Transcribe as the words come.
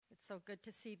so good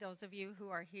to see those of you who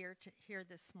are here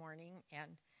this morning,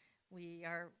 and we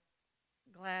are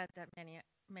glad that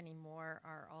many more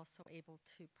are also able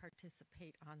to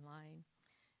participate online.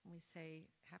 And we say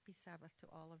happy Sabbath to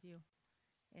all of you,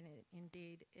 and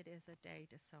indeed it is a day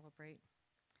to celebrate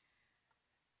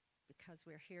because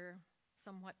we're here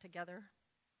somewhat together,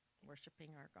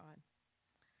 worshiping our God.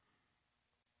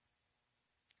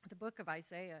 The book of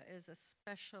Isaiah is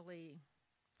especially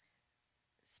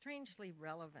strangely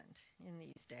relevant in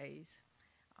these days.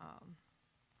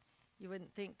 You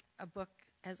wouldn't think a book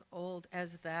as old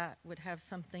as that would have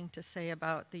something to say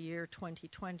about the year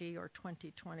 2020 or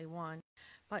 2021,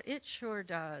 but it sure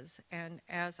does. And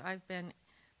as I've been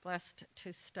blessed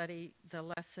to study the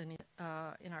lesson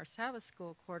in our Sabbath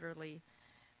School quarterly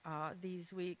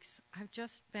these weeks, I've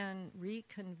just been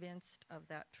reconvinced of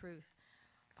that truth.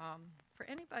 For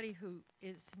anybody who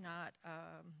is not,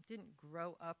 didn't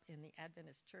grow up in the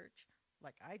Adventist church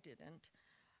like I didn't,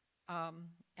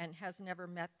 and has never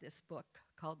met this book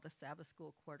called the Sabbath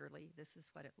School Quarterly, this is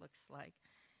what it looks like.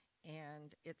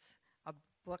 And it's a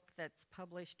book that's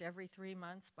published every 3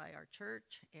 months by our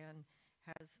church and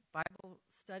has Bible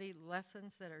study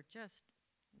lessons that are just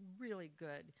really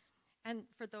good. And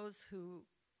for those who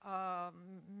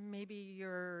maybe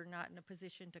you're not in a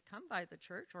position to come by the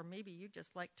church, or maybe you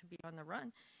just like to be on the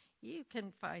run, you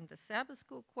can find the Sabbath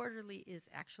School Quarterly is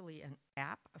actually an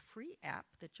app, a free app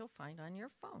that you'll find on your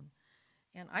phone.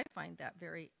 And I find that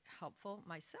very helpful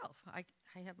myself. I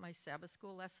have my Sabbath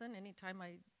School lesson anytime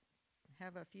I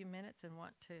have a few minutes and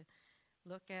want to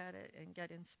look at it and get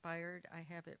inspired. I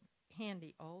have it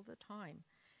handy all the time.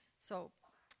 So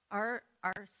our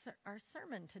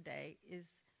sermon today is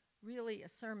really a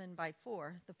sermon by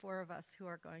the four of us who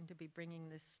are going to be bringing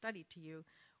this study to you.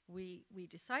 We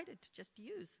decided to just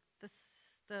use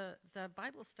the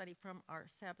Bible study from our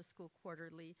Sabbath School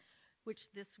Quarterly,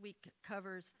 which this week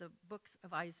covers the books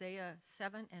of Isaiah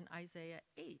 7 and Isaiah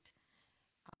 8.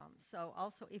 So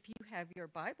also, if you have your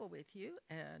Bible with you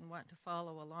and want to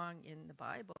follow along in the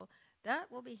Bible,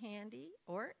 that will be handy.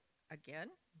 Or, again,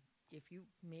 if you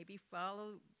maybe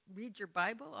read your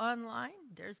Bible online,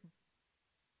 there's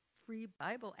free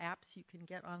Bible apps you can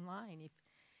get online.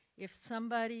 If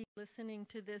somebody listening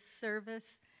to this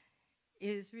service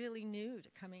is really new to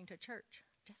coming to church,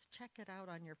 just check it out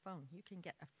on your phone. You can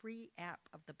get a free app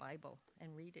of the Bible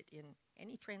and read it in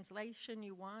any translation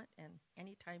you want and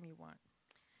anytime you want.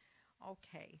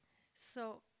 Okay,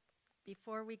 so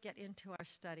before we get into our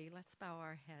study, let's bow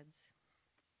our heads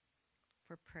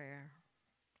for prayer.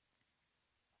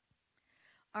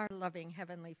 Our loving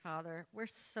Heavenly Father, we're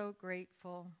so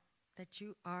grateful that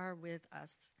you are with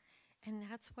us. And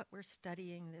that's what we're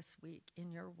studying this week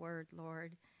in your word,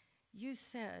 Lord. You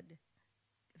said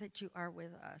that you are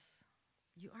with us.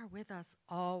 You are with us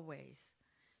always.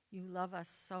 You love us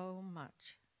so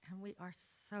much. And we are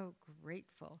so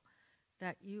grateful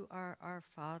that you are our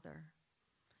Father.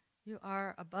 You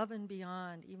are above and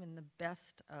beyond even the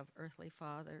best of earthly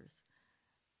fathers.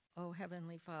 Oh,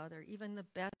 Heavenly Father, even the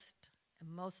best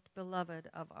and most beloved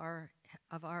of our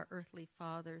earthly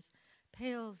fathers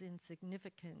pales in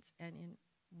significance and in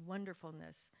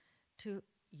wonderfulness to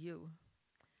you.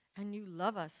 And you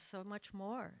love us so much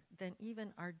more than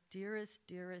even our dearest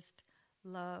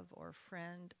love or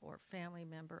friend or family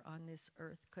member on this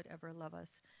earth could ever love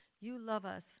us. You love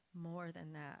us more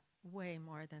than that, way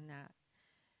more than that.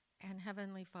 And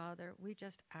Heavenly Father, we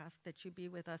just ask that you be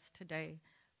with us today.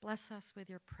 Bless us with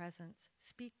your presence.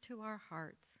 Speak to our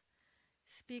hearts.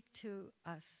 Speak to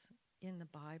us in the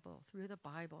Bible, through the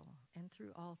Bible, and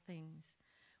through all things.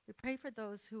 We pray for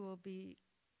those who will be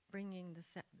bringing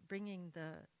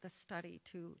the study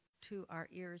to our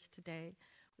ears today.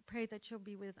 We pray that you'll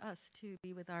be with us too,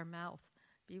 be with our mouth,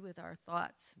 be with our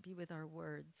thoughts, be with our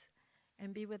words,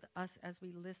 and be with us as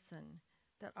we listen,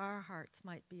 that our hearts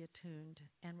might be attuned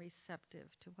and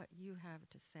receptive to what you have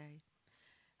to say.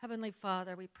 Heavenly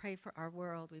Father, we pray for our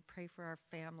world. We pray for our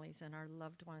families and our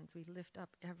loved ones. We lift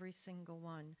up every single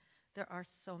one. There are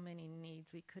so many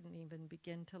needs. We couldn't even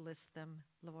begin to list them.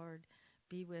 Lord,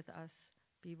 be with us.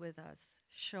 Be with us.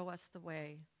 Show us the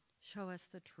way. Show us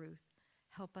the truth.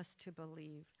 Help us to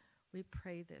believe. We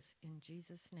pray this in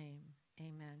Jesus' name.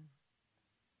 Amen.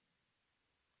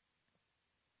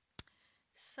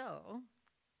 So,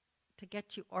 to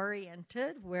get you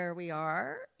oriented where we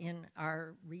are in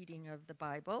our reading of the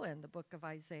Bible and the book of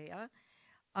Isaiah,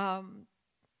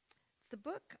 the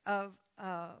book of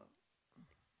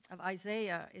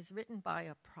Isaiah is written by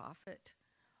a prophet.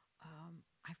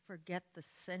 I forget the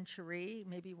century.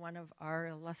 Maybe one of our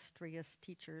illustrious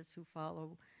teachers who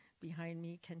follow behind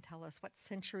me can tell us what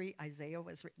century Isaiah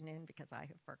was written in, because I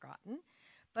have forgotten.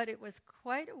 But it was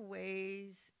quite a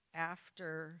ways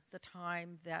after the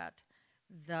time that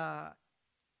the,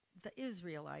 the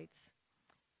Israelites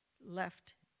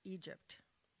left Egypt,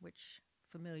 which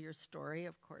familiar story,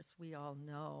 of course, we all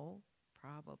know,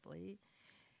 probably.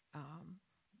 Um,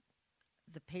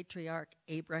 the patriarch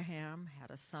Abraham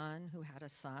had a son who had a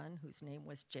son whose name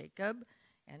was Jacob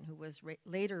and who was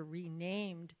later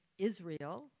renamed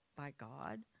Israel by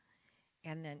God.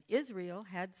 And then Israel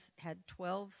had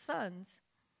 12 sons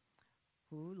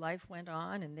who life went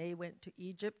on, and they went to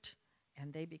Egypt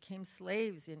and they became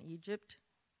slaves in Egypt.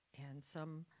 And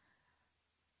some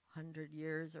 100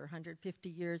 years or 150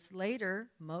 years later,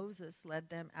 Moses led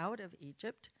them out of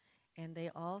Egypt, and they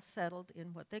all settled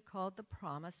in what they called the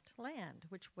Promised Land,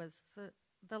 which was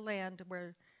the land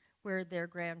where their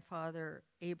grandfather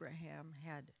Abraham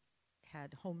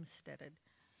had homesteaded.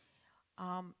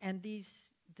 And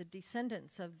the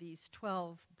descendants of these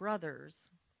 12 brothers,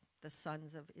 the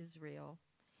sons of Israel,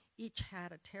 each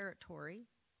had a territory,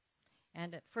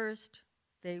 and at first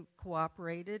they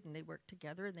cooperated and they worked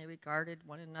together and they regarded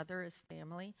one another as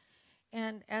family.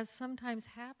 And as sometimes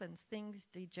happens, things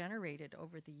degenerated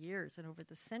over the years and over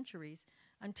the centuries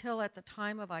until at the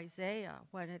time of Isaiah,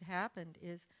 what had happened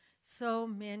is so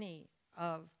many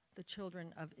of the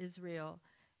children of Israel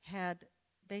had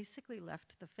basically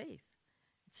left the faith,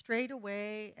 strayed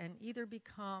away and either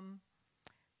become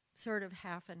sort of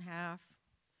half and half,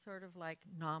 sort of like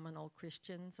nominal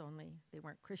Christians, only they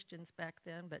weren't Christians back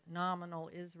then, but nominal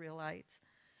Israelites,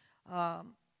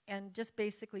 and just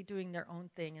basically doing their own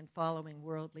thing and following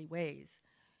worldly ways.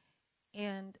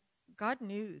 And God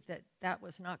knew that that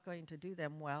was not going to do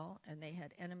them well, and they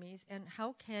had enemies. And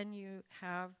how can you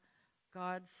have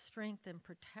God's strength and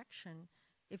protection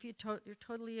if you're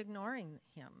totally ignoring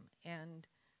Him and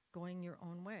going your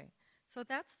own way? So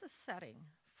that's the setting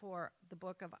for the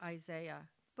book of Isaiah.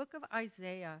 The book of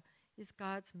Isaiah is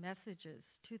God's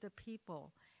messages to the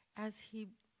people as he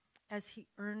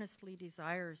earnestly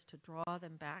desires to draw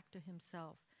them back to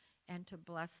himself and to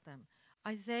bless them.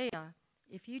 Isaiah,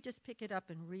 if you just pick it up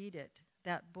and read it,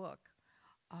 that book,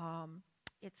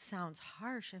 it sounds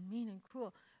harsh and mean and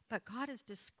cruel, but God is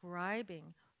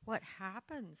describing what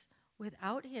happens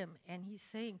without him, and he's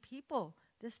saying, people,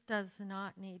 this does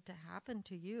not need to happen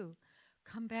to you.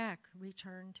 Come back,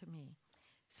 return to me.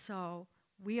 So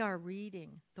we are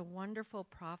reading the wonderful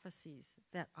prophecies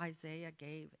that Isaiah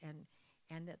gave and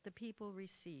that the people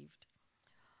received.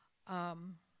 I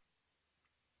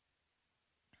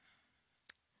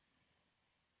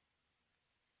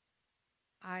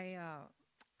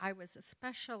was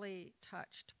especially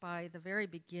touched by the very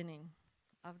beginning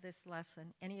of this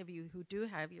lesson. Any of you who do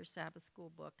have your Sabbath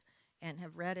school book and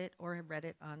have read it or have read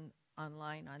it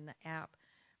online on the app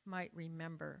might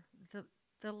remember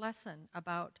the lesson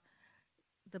about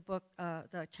the book,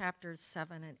 the chapters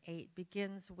 7 and 8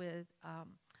 begins with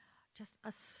just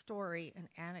a story, an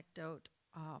anecdote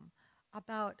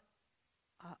about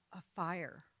a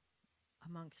fire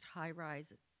amongst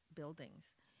high-rise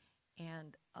buildings.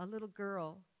 And a little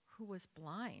girl who was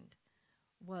blind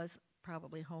was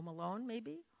probably home alone,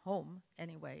 maybe home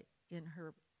anyway, in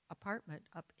her apartment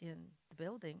up in the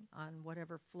building on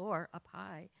whatever floor up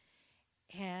high.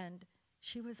 And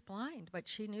she was blind, but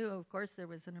she knew, of course, there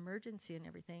was an emergency and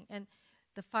everything. And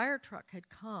the fire truck had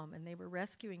come, and they were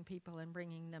rescuing people and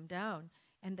bringing them down.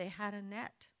 And they had a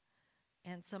net,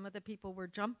 and some of the people were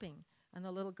jumping. And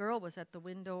the little girl was at the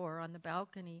window or on the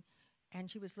balcony,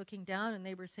 and she was looking down, and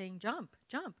they were saying, jump,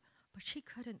 jump. But she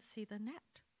couldn't see the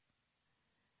net.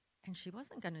 And she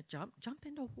wasn't going to jump. Jump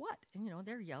into what? And,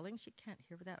 they're yelling. She can't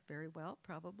hear that very well,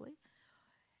 probably.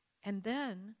 And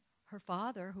then her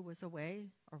father, who was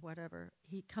away or whatever,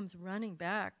 he comes running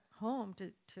back home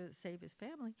to save his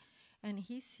family, and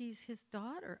he sees his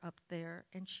daughter up there,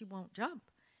 and she won't jump.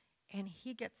 And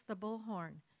he gets the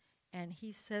bullhorn, and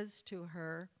he says to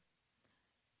her,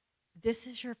 "This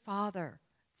is your father.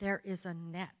 There is a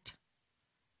net.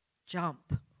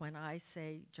 Jump when I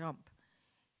say jump."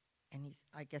 And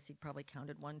I guess he probably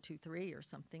counted 1, 2, 3 or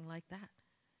something like that.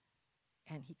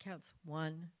 And he counts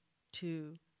 1,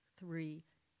 2, 3,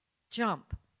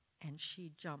 jump. And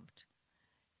she jumped.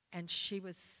 And she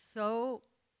was so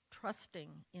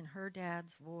trusting in her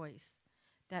dad's voice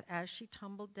that as she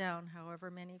tumbled down however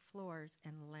many floors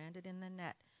and landed in the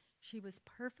net, she was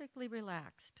perfectly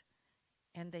relaxed.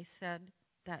 And they said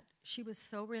that she was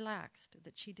so relaxed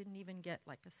that she didn't even get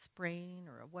like a sprain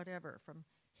or a whatever from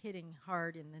hitting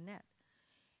hard in the net.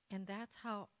 And that's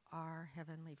how our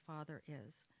Heavenly Father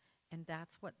is. And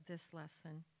that's what this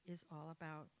lesson is all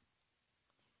about.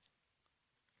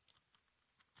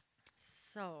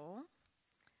 So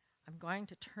I'm going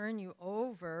to turn you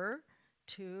over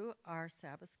to our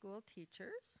Sabbath school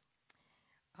teachers.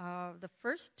 The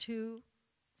first two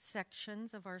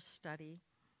sections of our study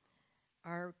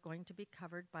are going to be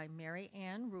covered by Mary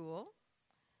Ann Rule.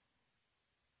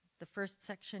 The first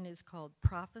section is called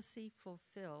Prophecy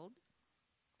Fulfilled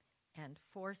and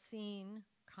Foreseen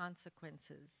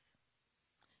Consequences.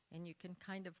 And you can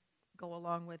kind of go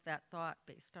along with that thought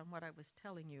based on what I was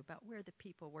telling you about where the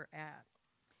people were at.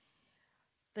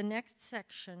 The next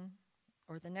section,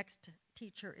 or the next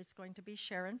teacher, is going to be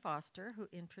Sharon Foster, who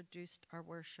introduced our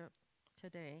worship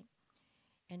today.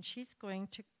 And she's going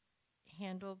to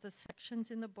handle the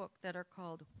sections in the book that are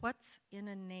called What's in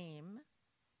a Name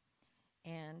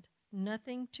and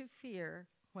Nothing to Fear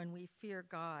When We Fear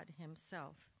God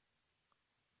Himself.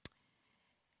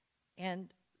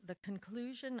 And the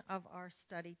conclusion of our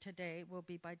study today will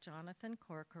be by Jonathan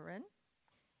Corcoran,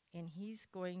 and he's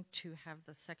going to have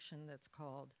the section that's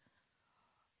called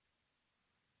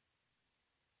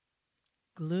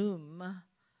Gloom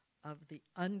of the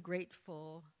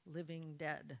Ungrateful Living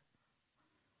Dead.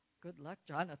 Good luck,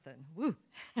 Jonathan. Woo!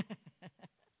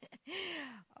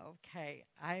 Okay,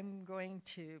 I'm going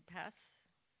to pass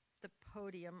the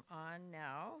podium on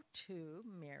now to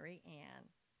Mary Ann.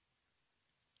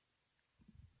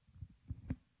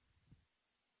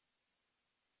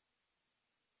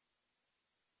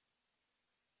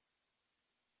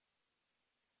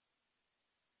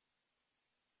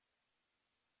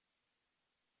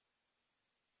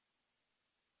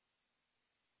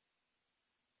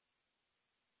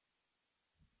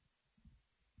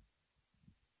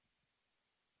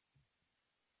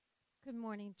 Good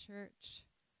morning, church.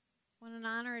 What an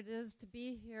honor it is to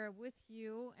be here with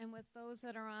you and with those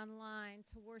that are online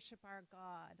to worship our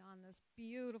God on this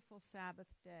beautiful Sabbath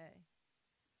day.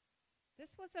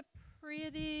 This was a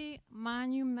pretty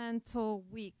monumental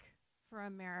week for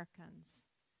Americans.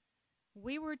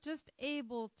 We were just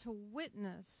able to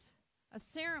witness a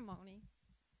ceremony.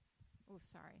 Oh,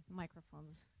 sorry, the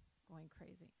microphone's going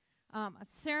crazy. A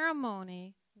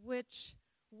ceremony which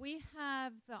we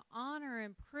have the honor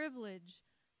and privilege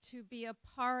to be a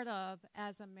part of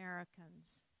as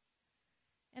Americans.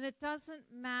 And it doesn't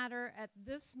matter at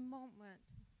this moment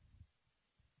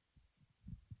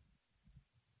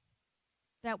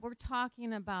that we're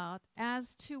talking about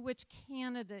as to which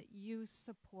candidate you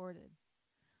supported.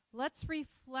 Let's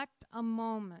reflect a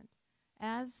moment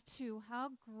as to how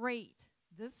great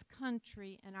this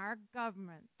country and our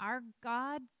government, our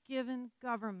God-given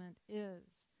government is.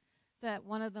 That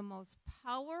one of the most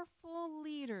powerful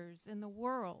leaders in the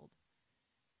world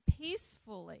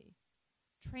peacefully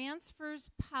transfers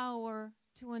power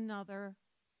to another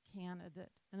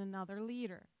candidate and another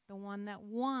leader, the one that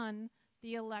won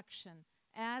the election,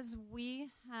 as we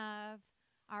have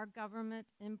our government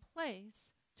in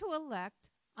place to elect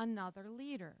another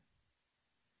leader.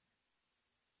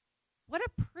 What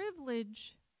a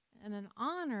privilege and an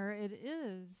honor it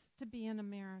is to be an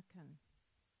American.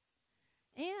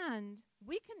 And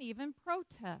we can even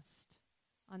protest.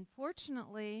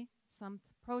 Unfortunately, some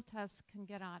protests can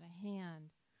get out of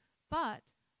hand. But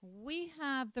we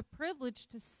have the privilege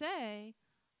to say,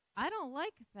 I don't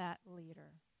like that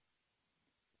leader,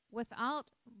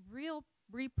 without real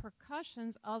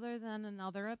repercussions other than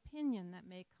another opinion that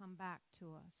may come back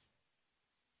to us.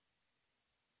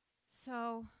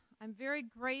 So I'm very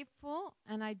grateful,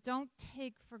 and I don't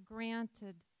take for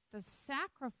granted the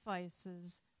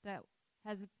sacrifices that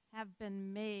have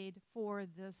been made for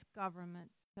this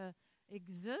government to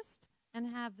exist and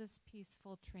have this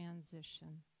peaceful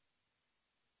transition.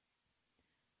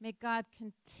 May God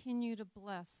continue to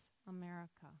bless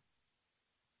America.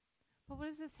 But what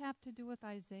does this have to do with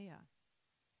Isaiah?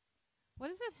 What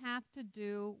does it have to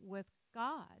do with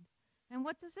God? And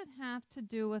what does it have to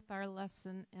do with our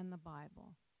lesson in the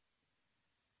Bible?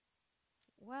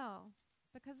 Well,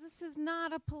 because this is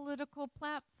not a political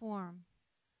platform.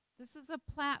 This is a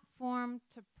platform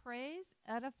to praise,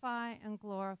 edify, and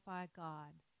glorify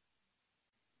God.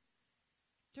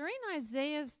 During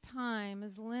Isaiah's time,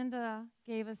 as Linda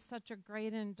gave us such a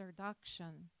great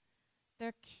introduction,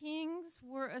 their kings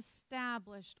were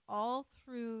established all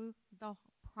through the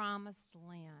promised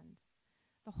land.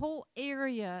 The whole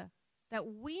area that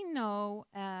we know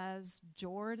as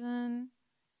Jordan,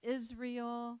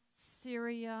 Israel,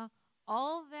 Syria,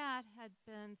 all that had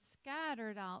been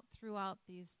scattered out throughout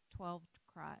these 12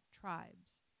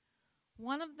 tribes.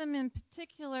 One of them in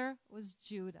particular was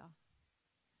Judah.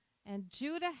 And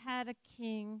Judah had a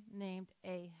king named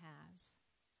Ahaz.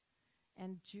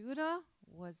 And Judah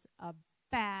was a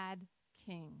bad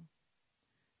king.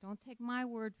 Don't take my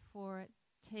word for it.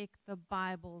 Take the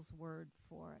Bible's word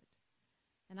for it.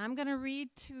 And I'm going to read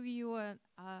to you a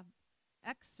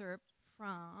excerpt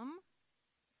from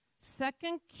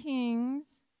 2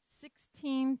 Kings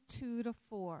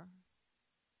 16:2-4.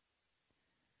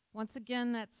 Once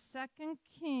again, that's 2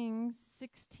 Kings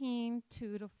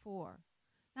 16:2-4.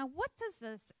 Now, what does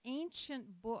this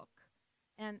ancient book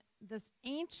and this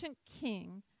ancient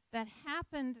king that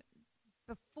happened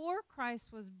before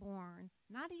Christ was born,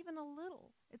 not even a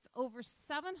little, it's over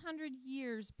 700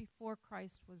 years before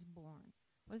Christ was born.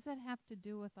 What does that have to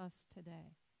do with us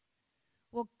today?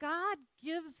 Well, God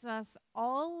gives us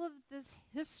all of this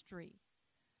history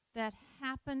that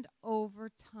happened over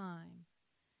time,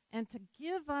 and to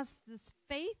give us this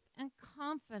faith and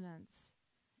confidence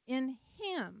in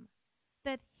Him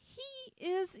that He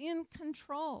is in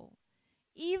control,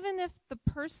 even if the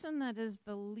person that is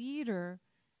the leader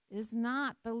is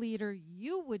not the leader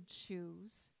you would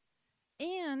choose,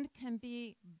 and can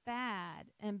be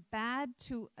bad, and bad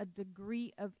to a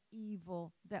degree of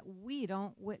evil that we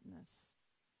don't witness.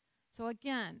 So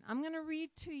again, I'm going to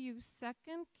read to you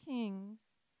 2 Kings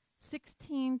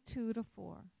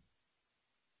 16:2-4.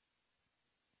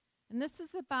 And this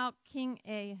is about King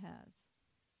Ahaz.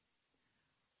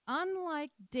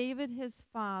 Unlike David his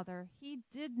father, he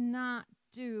did not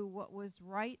do what was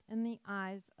right in the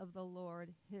eyes of the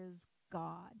Lord his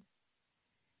God.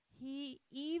 He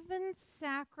even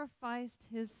sacrificed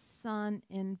his son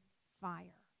in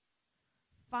fire,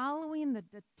 following the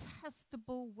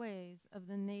detestable ways of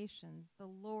the nations the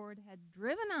Lord had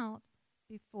driven out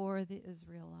before the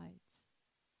Israelites.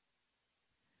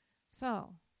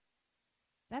 So,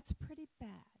 that's pretty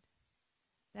bad.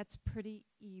 That's pretty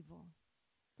evil.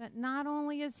 That not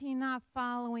only is he not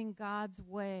following God's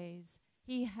ways,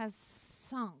 he has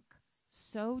sunk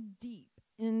so deep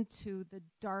into the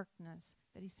darkness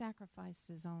that he sacrificed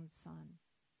his own son.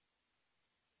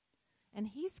 And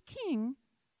he's king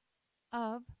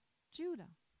of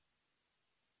Judah.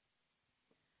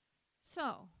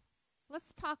 So,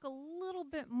 let's talk a little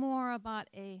bit more about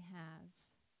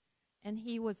Ahaz. And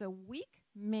he was a weak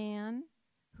man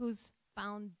whose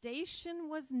foundation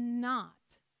was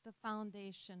not the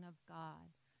foundation of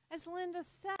God. As Linda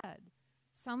said,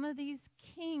 some of these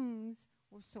kings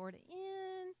were sort of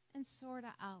in and sort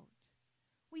of out.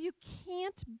 Well, you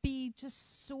can't be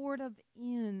just sort of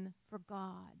in for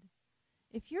God.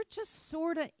 If you're just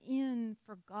sort of in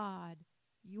for God,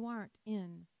 you aren't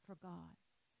in for God.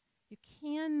 You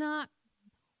cannot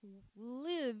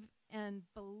live and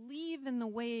believe in the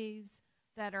ways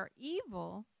that are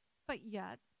evil, but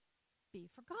yet be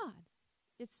for God.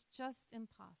 It's just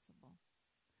impossible.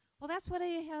 Well, that's what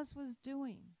Ahaz was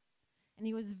doing. And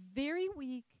he was very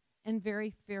weak and very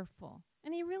fearful.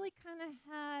 And he really kind of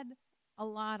had a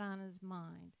lot on his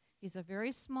mind. He's a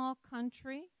very small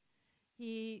country.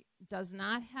 He does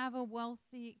not have a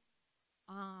wealthy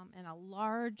and a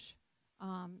large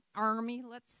army,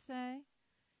 let's say.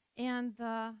 And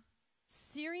the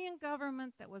Syrian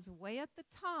government that was way at the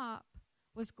top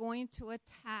was going to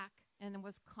attack and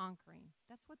was conquering.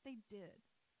 That's what they did.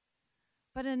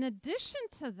 But in addition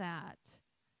to that,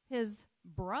 his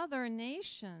brother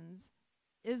nations,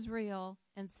 Israel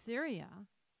and Syria,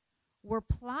 were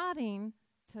plotting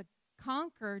to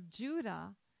conquer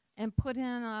Judah and put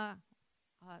in a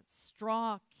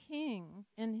straw king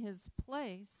in his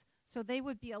place so they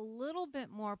would be a little bit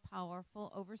more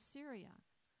powerful over Syria.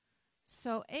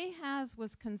 So Ahaz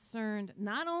was concerned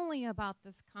not only about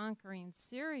this conquering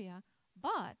Syria,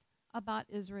 but about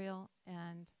Israel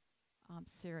and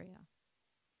Syria.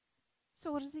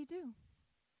 So what does he do?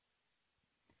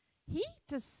 He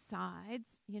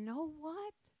decides, you know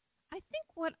what? I think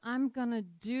what I'm going to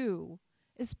do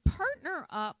is partner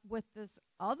up with this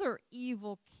other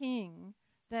evil king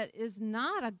that is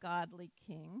not a godly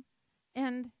king,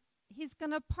 and he's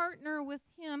going to partner with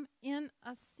him in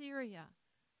Assyria,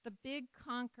 the big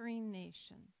conquering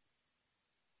nation.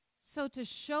 So to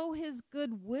show his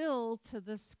goodwill to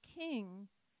this king,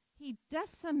 he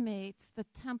decimates the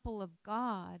temple of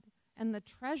God and the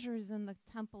treasures in the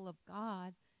temple of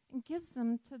God and gives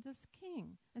them to this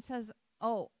king and says,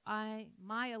 oh,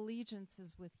 my allegiance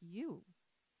is with you.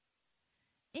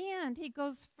 And he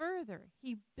goes further.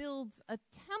 He builds a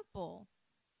temple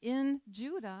in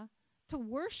Judah to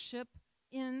worship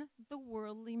in the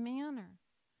worldly manner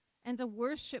and to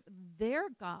worship their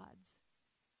gods.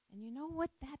 And you know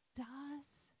what that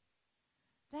does?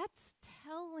 That's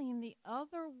telling the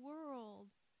other world,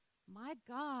 my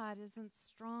God isn't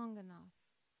strong enough.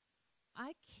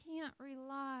 I can't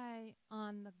rely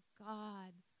on the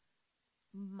God,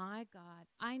 my God.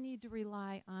 I need to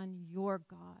rely on your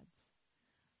gods.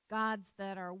 Gods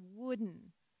that are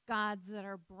wooden, gods that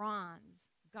are bronze,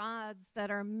 gods that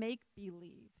are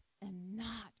make-believe, and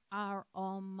not our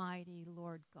Almighty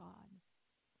Lord God.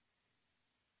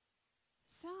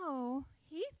 So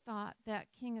he thought that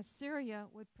King Assyria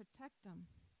would protect him.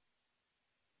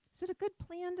 Is it a good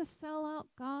plan to sell out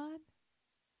God?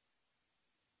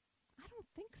 I don't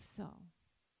think so.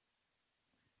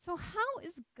 So how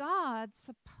is God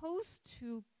supposed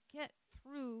to get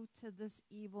through to this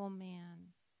evil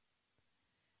man?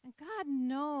 And God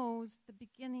knows the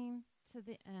beginning to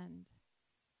the end.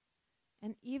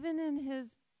 And even in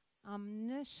his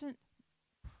omniscient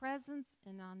presence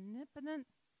and omnipotent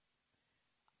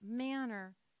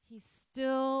manner, he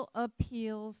still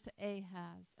appeals to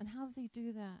Ahaz. And how does he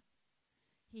do that?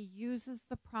 He uses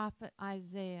the prophet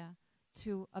Isaiah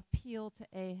to appeal to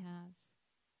Ahaz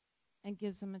and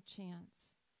gives him a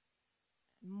chance,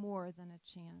 more than a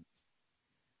chance.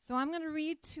 So I'm going to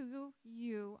read to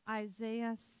you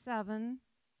Isaiah 7,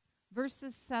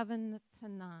 verses 7 to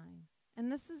 9.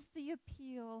 And this is the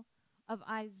appeal of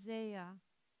the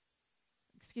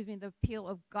appeal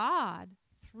of God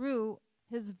through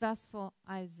his vessel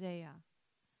Isaiah.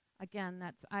 Again,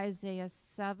 that's Isaiah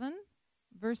 7,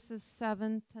 verses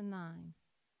 7 to 9.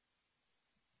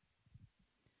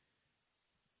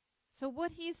 So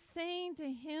what he's saying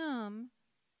to him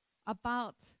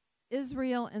about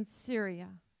Israel and Syria.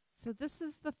 So this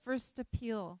is the first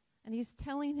appeal, and he's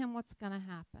telling him what's going to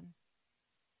happen.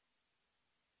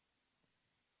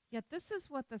 Yet this is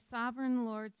what the sovereign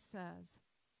Lord says.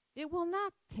 It will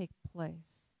not take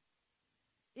place.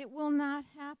 It will not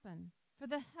happen. For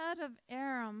the head of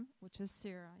Aram, which is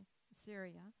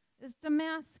Syria, is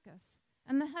Damascus,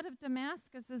 and the head of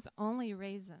Damascus is only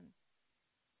Rezin.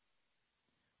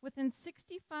 Within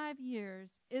 65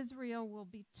 years, Israel will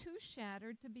be too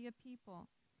shattered to be a people.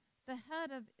 The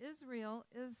head of Israel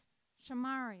is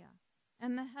Shamariah,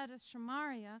 and the head of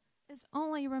Shamariah is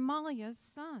only Remaliah's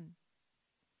son.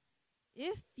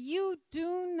 If you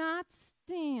do not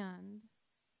stand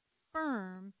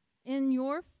firm in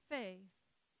your faith,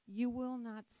 you will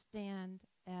not stand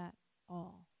at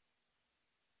all.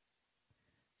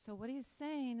 So what he's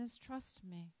saying is, trust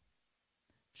me.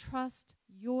 Trust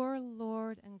your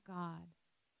Lord and God.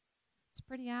 It's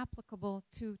pretty applicable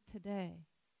to today,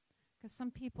 because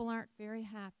some people aren't very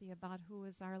happy about who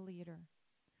is our leader.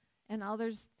 And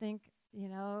others think,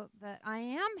 that I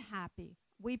am happy.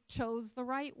 We chose the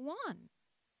right one.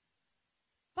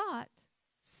 But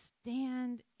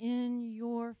stand in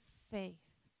your faith.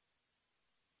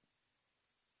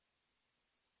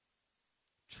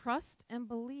 Trust and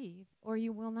believe, or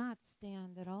you will not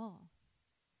stand at all.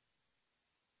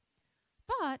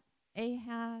 But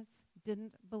Ahaz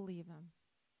didn't believe him.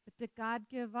 But did God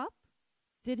give up?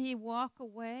 Did he walk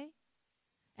away?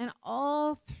 And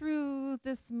all through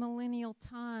this millennial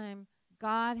time,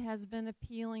 God has been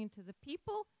appealing to the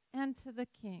people and to the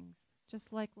kings,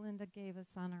 just like Linda gave us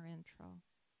on our intro.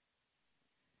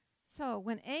 So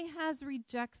when Ahaz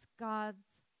rejects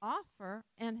God's offer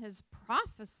and his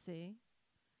prophecy,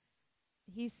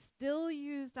 he still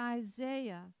used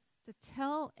Isaiah to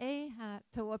tell Ahaz,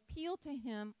 to appeal to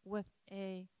him with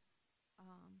a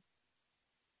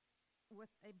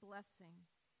blessing.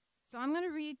 So I'm going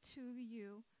to read to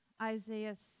you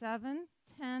Isaiah 7,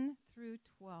 10 through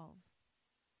 12.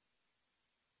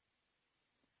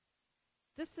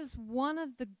 This is one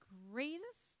of the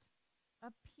greatest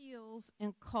appeals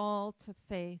and call to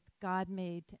faith God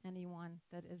made to anyone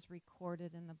that is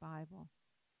recorded in the Bible.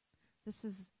 This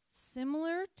is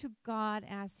similar to God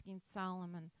asking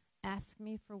Solomon, ask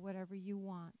me for whatever you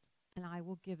want, and I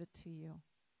will give it to you.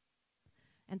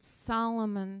 And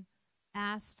Solomon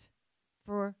asked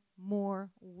for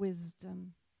more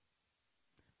wisdom.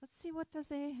 Let's see, what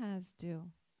does Ahaz do?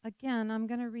 Again, I'm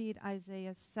going to read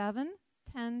Isaiah 7,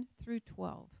 10 through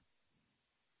 12.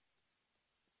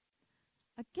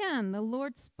 Again, the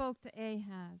Lord spoke to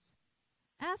Ahaz.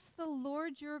 Ask the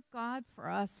Lord your God for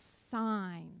a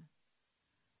sign,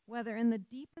 whether in the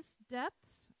deepest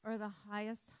depths or the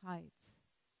highest heights.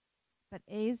 But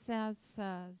Ahaz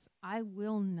says, I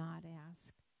will not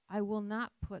ask. I will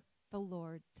not put the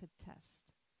Lord to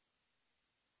test.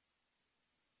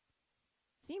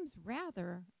 Seems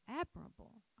rather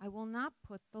admirable. I will not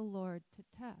put the Lord to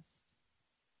test.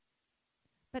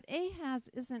 But Ahaz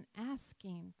isn't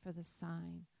asking for the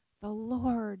sign. The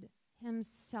Lord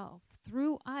himself,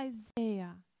 through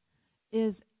Isaiah,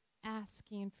 is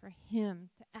asking for him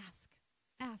to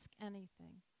ask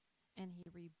anything. And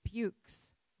he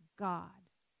rebukes God.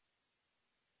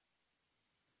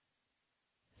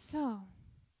 So,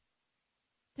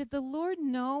 did the Lord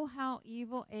know how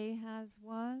evil Ahaz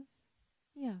was?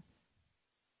 Yes.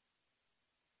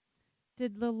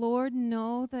 Did the Lord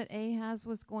know that Ahaz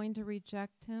was going to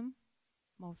reject him?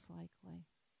 Most likely.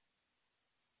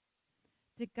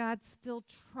 Did God still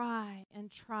try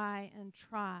and try and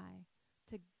try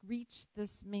to reach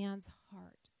this man's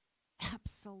heart?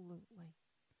 Absolutely.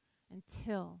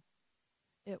 Until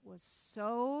it was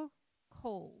so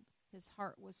cold, his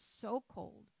heart was so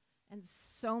cold and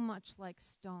so much like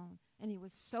stone, and he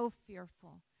was so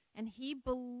fearful. And he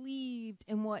believed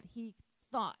in what he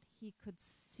thought he could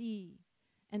see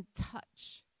and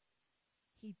touch.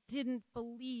 He didn't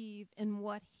believe in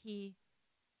what he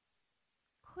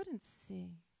couldn't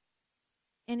see.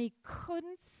 And he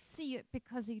couldn't see it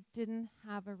because he didn't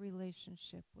have a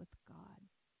relationship with God.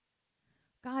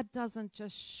 God doesn't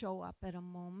just show up at a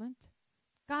moment.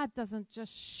 God doesn't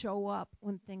just show up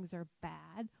when things are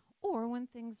bad or when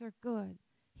things are good.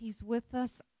 He's with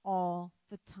us all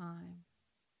the time.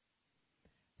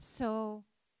 So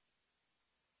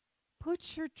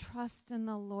put your trust in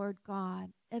the Lord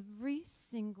God every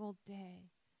single day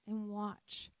and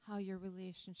watch how your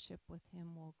relationship with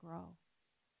him will grow.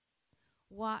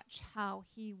 Watch how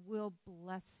he will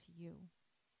bless you.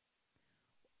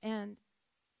 And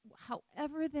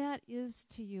however that is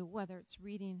to you, whether it's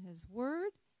reading his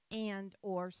word and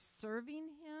or serving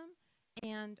him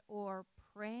and or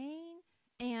praying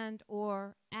and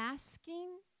or asking,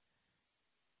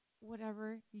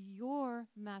 whatever your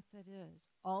method is,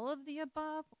 all of the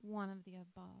above, one of the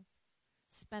above.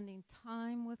 Spending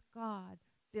time with God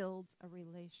builds a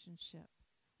relationship.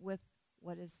 With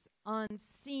what is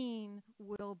unseen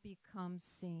will become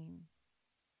seen.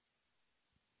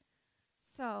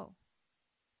 So,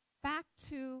 back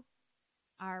to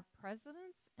our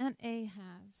presidents and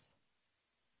Ahaz.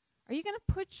 Are you going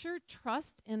to put your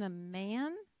trust in a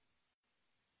man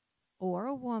or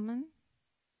a woman?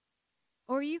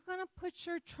 Or are you going to put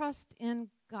your trust in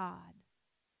God?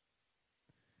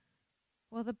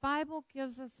 Well, the Bible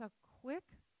gives us a quick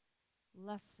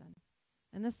lesson.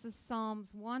 And this is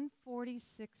Psalms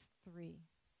 146:3.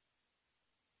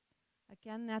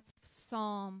 Again, that's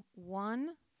Psalm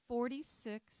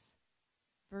 146,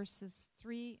 verses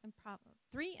 3 and 5.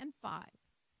 It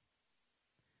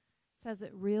says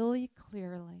it really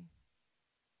clearly.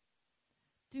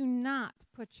 Do not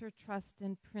put your trust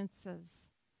in princes,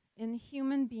 in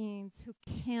human beings who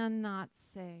cannot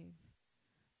save.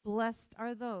 Blessed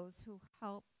are those whose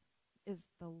help is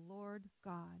the Lord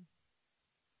God.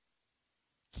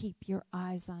 Keep your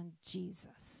eyes on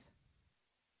Jesus.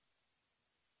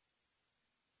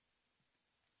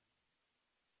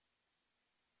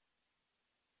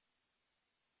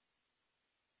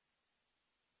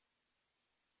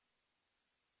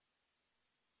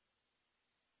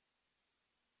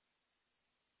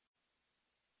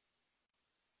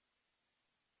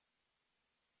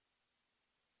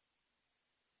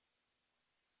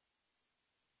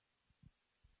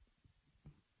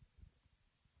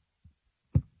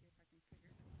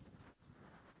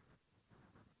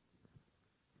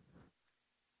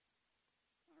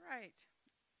 All right.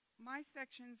 My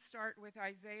sections start with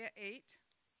Isaiah 8.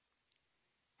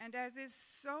 And as is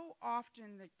so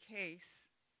often the case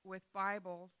with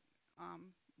Bible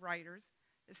writers,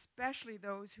 especially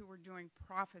those who were doing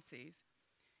prophecies,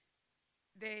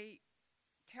 they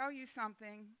tell you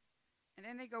something, and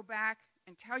then they go back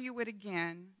and tell you it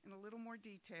again in a little more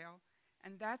detail.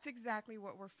 And that's exactly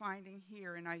what we're finding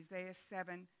here in Isaiah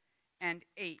 7 and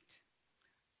 8.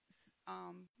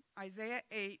 Isaiah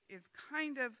 8 is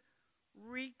kind of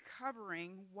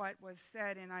recovering what was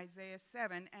said in Isaiah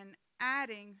 7 and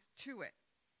adding to it.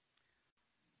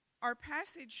 Our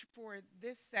passage for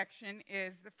this section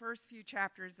is the first few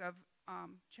chapters of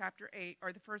chapter 8,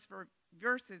 or the first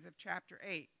verses of chapter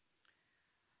 8.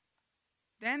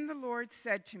 Then the Lord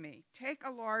said to me, take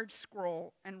a large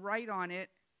scroll and write on it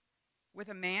with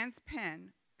a man's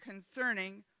pen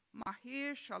concerning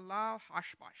Mahir Shalal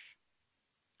Hashbash.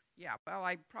 Yeah, well,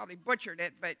 I probably butchered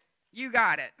it, but you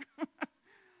got it.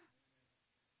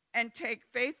 And take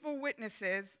faithful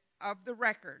witnesses of the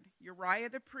record, Uriah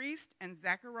the priest and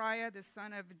Zechariah the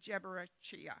son of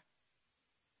Jeberechiah.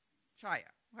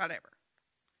 Whatever.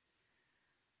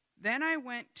 Then I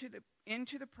went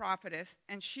into the prophetess,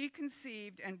 and she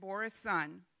conceived and bore a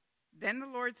son. Then the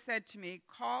Lord said to me,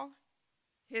 call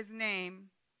his name,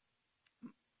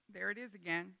 there it is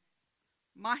again,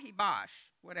 Mahibash,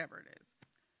 whatever it is.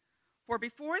 For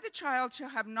before the child shall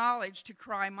have knowledge to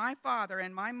cry, my father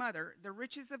and my mother, the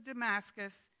riches of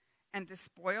Damascus and the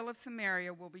spoil of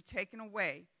Samaria will be taken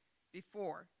away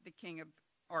before the king of,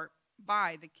 or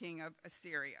by the king of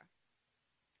Assyria.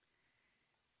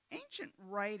 Ancient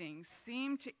writings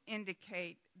seem to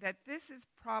indicate that this is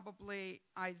probably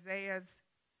Isaiah's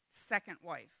second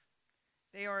wife.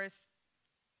 They are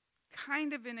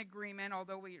kind of in agreement,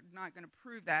 although we're not going to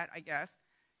prove that, I guess,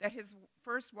 that his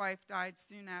first wife died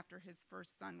soon after his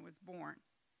first son was born.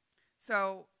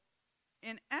 So,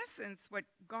 in essence, what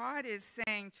God is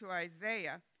saying to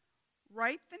Isaiah,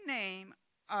 write the name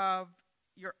of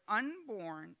your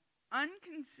unborn,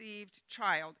 unconceived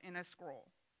child in a scroll.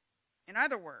 In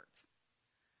other words,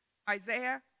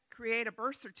 Isaiah, create a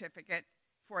birth certificate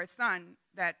for a son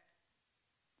that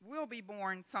will be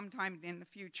born sometime in the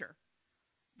future,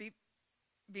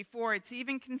 before it's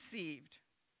even conceived,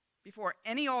 before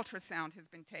any ultrasound has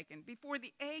been taken, before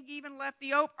the egg even left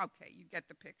the ovary. Okay, you get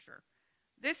the picture.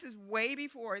 This is way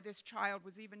before this child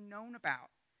was even known about,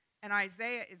 and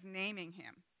Isaiah is naming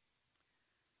him.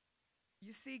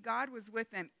 You see, God was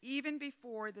with them even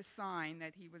before the sign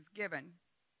that he was given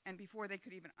and before they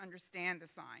could even understand the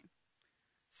sign.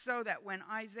 So that when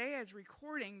Isaiah is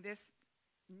recording this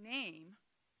name,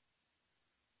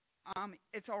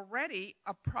 it's already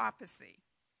a prophecy.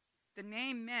 The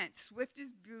name meant swift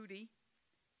is booty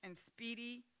and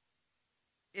speedy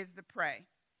is the prey.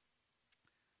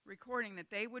 Recording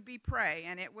that they would be prey,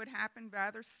 and it would happen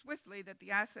rather swiftly that the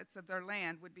assets of their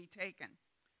land would be taken.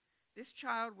 This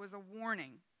child was a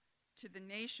warning to the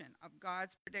nation of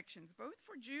God's predictions, both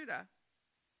for Judah,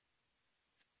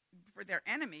 for their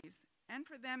enemies, and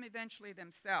for them eventually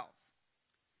themselves.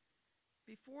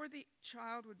 Before the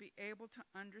child would be able to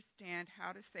understand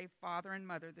how to save father and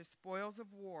mother, the spoils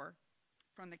of war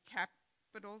from the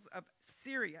capitals of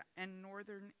Syria and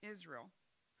northern Israel,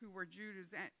 who were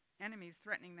Judah's enemies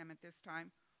threatening them at this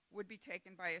time, would be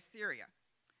taken by Assyria.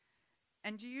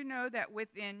 And do you know that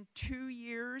within 2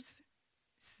 years,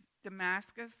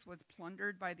 Damascus was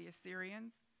plundered by the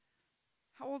Assyrians?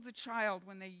 How old's a child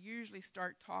when they usually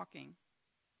start talking?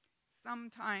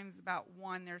 Sometimes about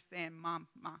 1, they're saying mama,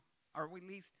 or at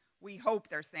least we hope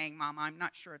they're saying mama. I'm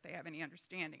not sure if they have any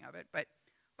understanding of it. But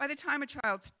by the time a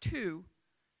child's 2,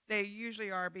 they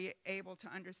usually are able to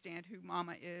understand who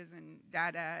mama is and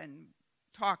dada and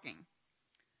talking.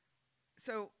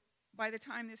 So by the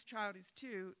time this child is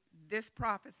 2, this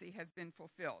prophecy has been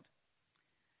fulfilled.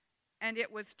 And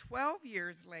it was 12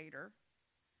 years later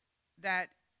that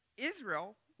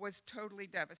Israel was totally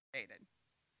devastated.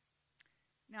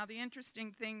 Now, the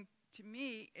interesting thing to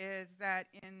me is that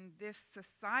in this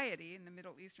society, in the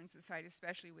Middle Eastern society,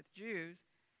 especially with Jews,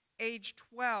 age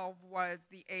 12 was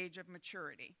the age of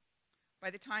maturity. By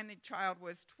the time the child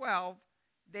was 12,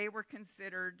 they were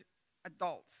considered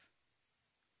adults.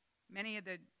 Many of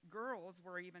the girls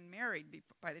were even married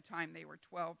by the time they were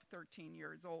 12, 13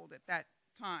 years old at that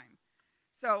time.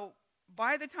 So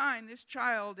by the time this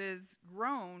child is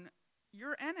grown,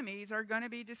 your enemies are going to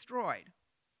be destroyed.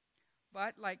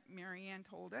 But like Marianne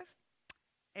told us,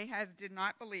 Ahaz did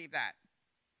not believe that.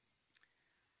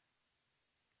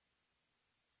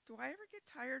 Do I ever get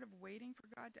tired of waiting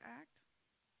for God to act?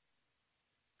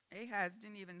 Ahaz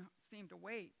didn't even seem to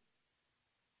wait.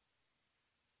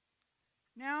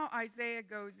 Now Isaiah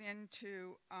goes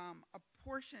into a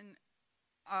portion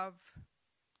of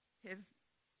his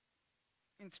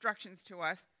instructions to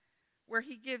us where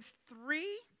he gives 3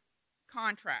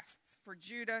 contrasts for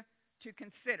Judah to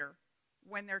consider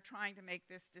when they're trying to make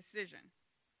this decision.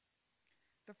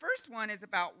 The first one is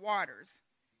about waters.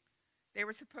 They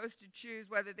were supposed to choose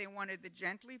whether they wanted the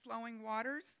gently flowing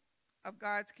waters of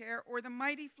God's care or the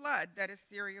mighty flood that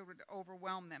Assyria would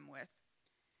overwhelm them with.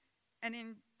 And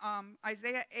in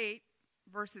Isaiah 8,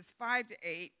 verses 5 to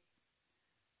 8,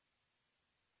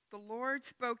 the Lord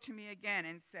spoke to me again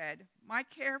and said, "My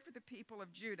care for the people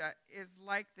of Judah is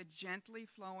like the gently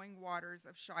flowing waters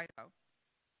of Shiloh,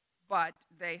 but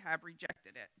they have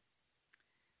rejected it.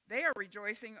 They are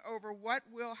rejoicing over what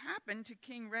will happen to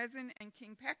King Rezin and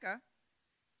King Pekah.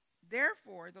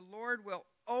 Therefore, the Lord will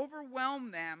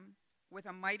overwhelm them with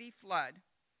a mighty flood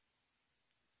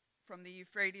from the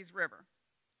Euphrates River,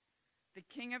 the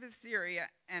king of Assyria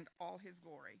and all his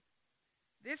glory.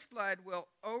 This flood will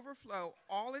overflow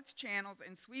all its channels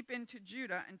and sweep into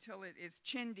Judah until it is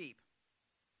chin deep.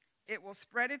 It will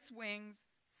spread its wings,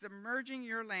 submerging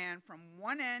your land from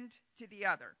one end to the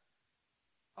other.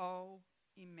 O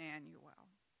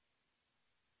Emmanuel."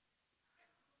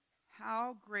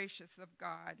 How gracious of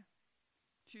God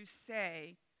to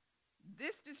say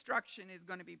this destruction is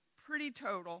going to be pretty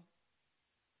total.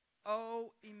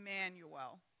 O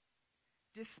Emmanuel.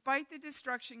 Despite the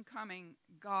destruction coming,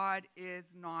 God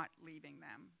is not leaving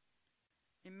them.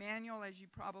 Emmanuel, as you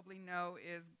probably know,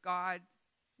 is God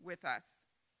with us.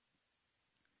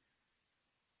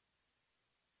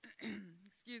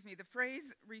 Excuse me. The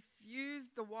phrase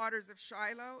 "refused the waters of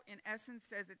Shiloh" in essence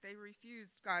says that they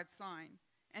refused God's sign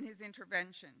and his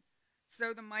intervention.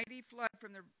 So the mighty flood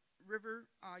from the river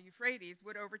Euphrates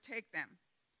would overtake them.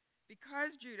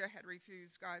 Because Judah had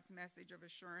refused God's message of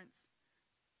assurance,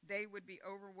 they would be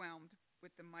overwhelmed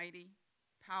with the mighty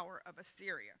power of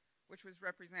Assyria, which was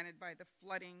represented by the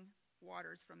flooding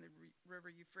waters from the river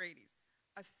Euphrates.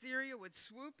 Assyria would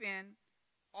swoop in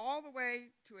all the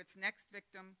way to its next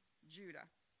victim, Judah.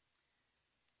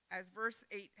 As verse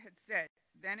 8 had said,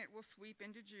 then it will sweep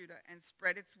into Judah and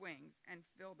spread its wings and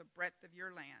fill the breadth of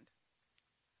your land.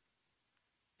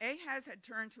 Ahaz had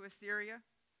turned to Assyria.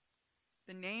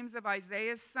 The names of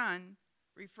Isaiah's son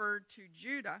referred to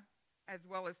Judah as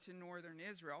well as to northern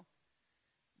Israel,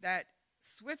 that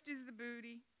swift is the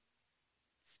booty,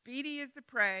 speedy is the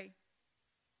prey,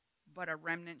 but a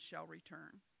remnant shall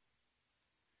return.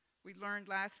 We learned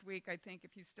last week, I think,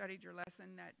 if you studied your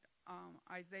lesson, that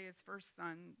Isaiah's first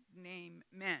son's name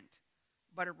meant,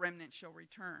 but a remnant shall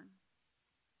return.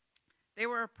 They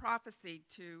were a prophecy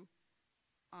to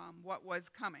what was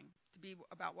coming, to be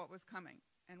about what was coming.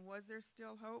 And was there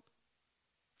still hope?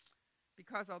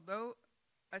 Because although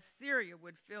Assyria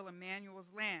would fill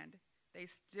Emmanuel's land, they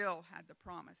still had the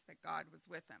promise that God was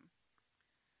with them.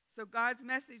 So God's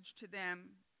message to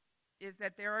them is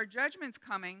that there are judgments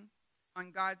coming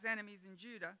on God's enemies in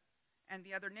Judah and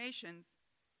the other nations.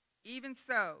 Even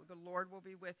so, the Lord will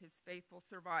be with his faithful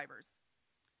survivors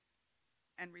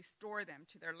and restore them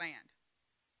to their land.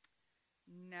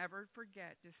 Never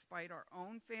forget, despite our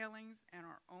own failings and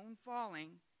our own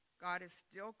falling, God is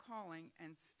still calling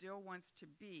and still wants to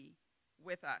be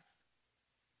with us.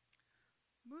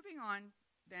 Moving on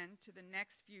then to the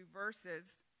next few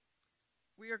verses,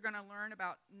 we are going to learn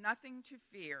about nothing to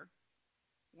fear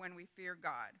when we fear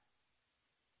God.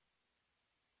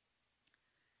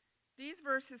 These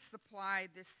verses supply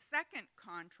the second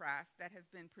contrast that has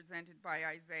been presented by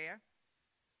Isaiah.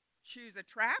 Choose a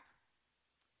trap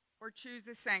or choose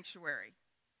a sanctuary.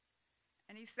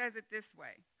 And he says it this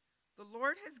way: the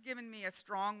Lord has given me a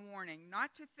strong warning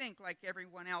not to think like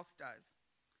everyone else does.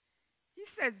 He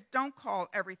says, don't call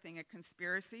everything a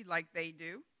conspiracy like they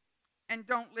do, and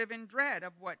don't live in dread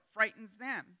of what frightens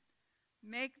them.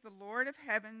 Make the Lord of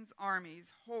heaven's armies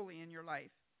holy in your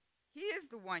life. He is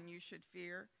the one you should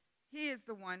fear. He is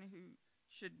the one who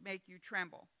should make you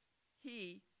tremble.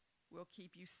 He will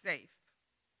keep you safe.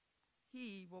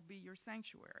 He will be your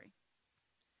sanctuary.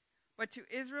 But to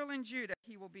Israel and Judah,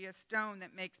 he will be a stone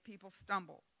that makes people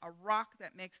stumble, a rock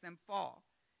that makes them fall.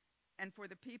 And for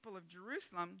the people of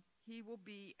Jerusalem, he will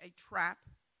be a trap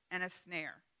and a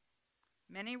snare.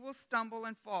 Many will stumble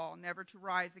and fall, never to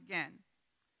rise again.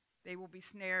 They will be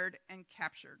snared and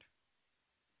captured.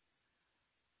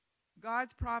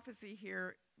 God's prophecy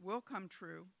here will come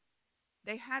true.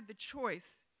 They had the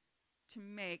choice to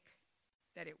make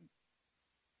that it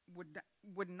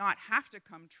would not have to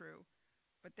come true,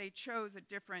 but they chose a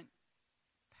different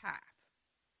path.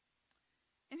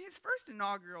 In his first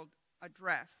inaugural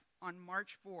address on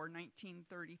March 4,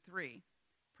 1933,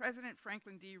 President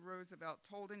Franklin D. Roosevelt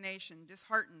told a nation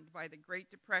disheartened by the Great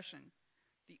Depression,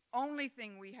 the only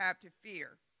thing we have to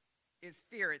fear is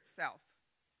fear itself.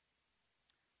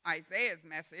 Isaiah's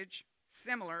message,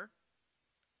 similar,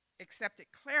 except it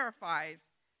clarifies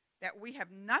that we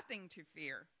have nothing to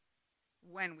fear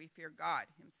when we fear God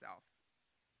himself.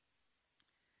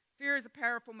 Fear is a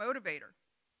powerful motivator.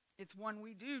 It's one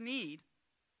we do need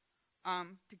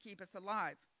to keep us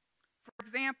alive. For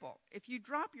example, if you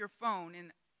drop your phone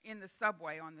in the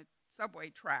subway, on the subway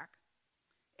track,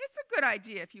 it's a good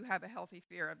idea if you have a healthy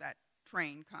fear of that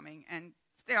train coming, and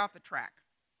stay off the track.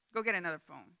 Go get another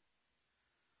phone.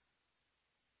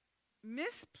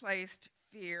 Misplaced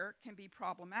fear can be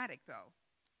problematic, though,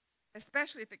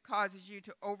 especially if it causes you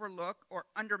to overlook or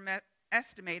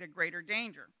underestimate a greater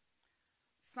danger.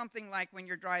 Something like when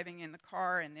you're driving in the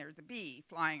car and there's a bee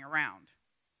flying around.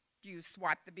 Do you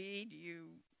swat the bee? Do you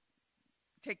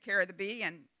take care of the bee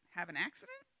and have an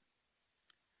accident?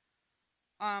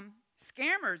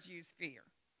 Scammers use fear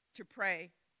to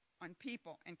prey on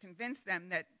people and convince them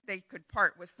that they could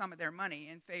part with some of their money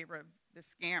in favor of the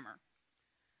scammer.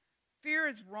 Fear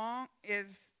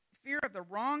of the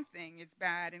wrong thing is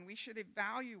bad, and we should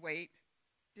evaluate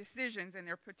decisions and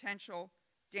their potential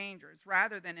dangers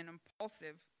rather than an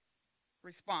impulsive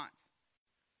response.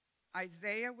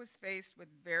 Isaiah was faced with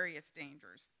various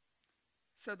dangers.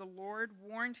 So the Lord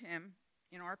warned him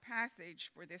in our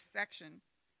passage for this section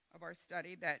of our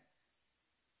study that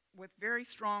with very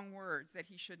strong words that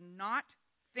he should not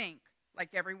think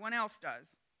like everyone else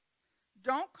does.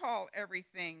 Don't call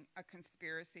everything a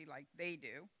conspiracy like they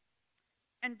do.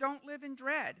 And don't live in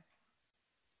dread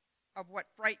of what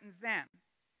frightens them.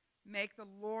 Make the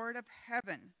Lord of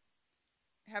heaven's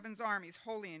armies,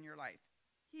 holy in your life.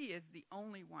 He is the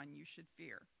only one you should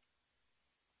fear.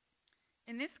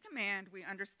 In this command, we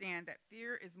understand that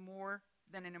fear is more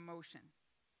than an emotion.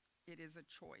 It is a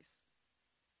choice.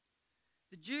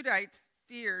 The Judites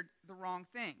feared the wrong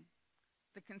thing.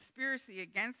 The conspiracy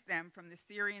against them from the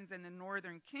Syrians and the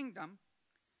northern kingdom,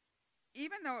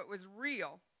 even though it was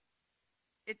real,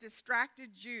 it distracted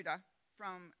Judah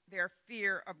from their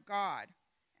fear of God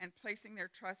and placing their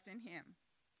trust in him.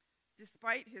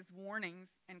 Despite his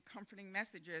warnings and comforting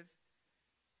messages,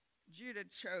 Judah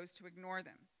chose to ignore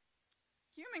them.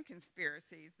 Human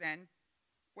conspiracies, then,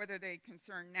 whether they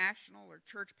concern national or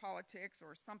church politics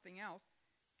or something else,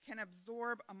 can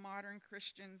absorb a modern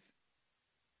Christian's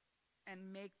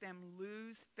and make them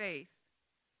lose faith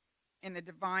in the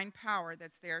divine power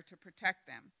that's there to protect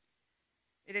them.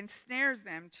 It ensnares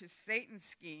them to Satan's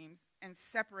schemes and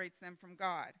separates them from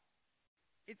God.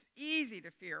 It's easy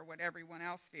to fear what everyone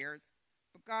else fears,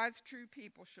 but God's true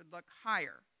people should look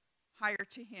higher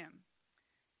to him.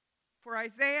 For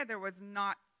Isaiah, there was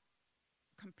not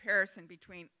comparison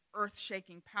between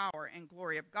earth-shaking power and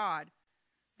glory of God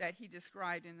that he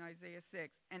described in Isaiah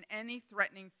 6 and any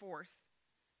threatening force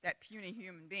that puny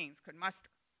human beings could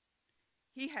muster.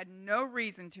 He had no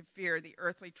reason to fear the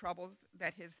earthly troubles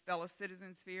that his fellow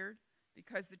citizens feared,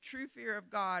 because the true fear of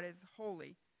God is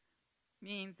holy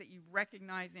means that you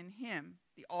recognize in him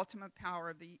the ultimate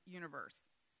power of the universe,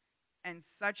 and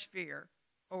such fear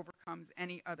overcomes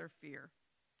any other fear.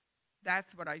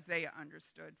 That's what Isaiah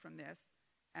understood from this,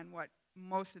 and what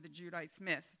most of the Judites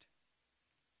missed.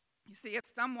 You see, if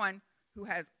someone who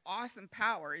has awesome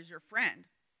power is your friend,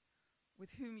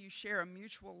 with whom you share a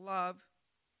mutual love,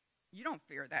 you don't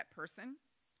fear that person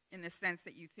in the sense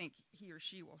that you think he or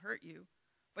she will hurt you,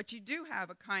 but you do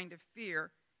have a kind of fear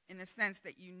in the sense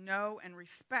that you know and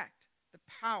respect the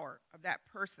power of that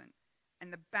person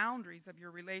and the boundaries of your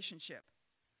relationship.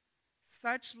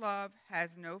 Such love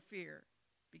has no fear,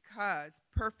 because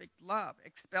perfect love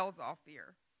expels all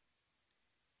fear.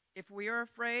 If we are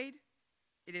afraid,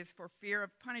 it is for fear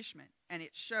of punishment, and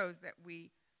it shows that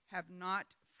we have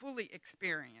not fully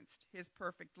experienced his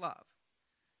perfect love.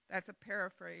 That's a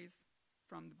paraphrase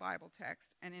from the Bible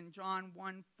text. And in John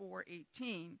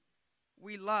 1:4-18,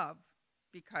 we love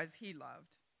because he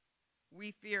loved.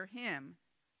 We fear him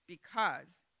because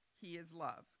he is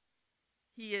love.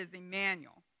 He is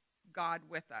Emmanuel, God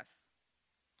with us.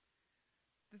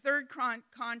 The third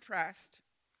contrast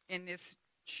in this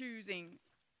choosing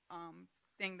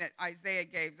thing that Isaiah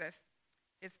gives us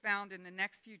is found in the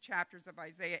next few chapters of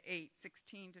Isaiah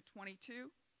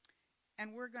 8:16-22.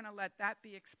 And we're going to let that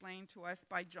be explained to us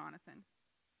by Jonathan.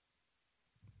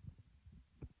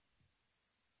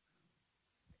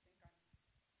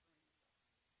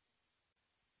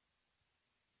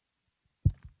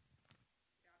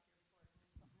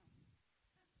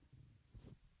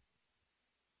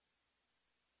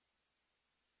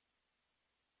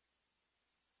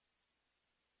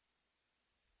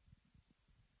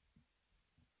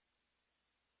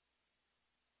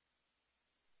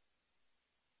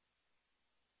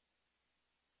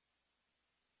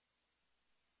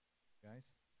 Guys,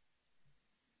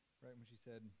 right when she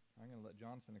said, I'm going to let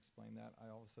Jonathan explain that,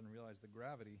 I all of a sudden realized the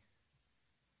gravity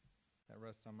that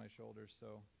rests on my shoulders,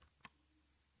 so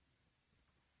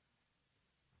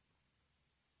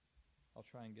I'll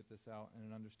try and get this out in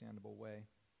an understandable way.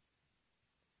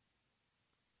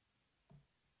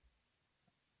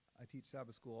 I teach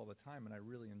Sabbath school all the time, and I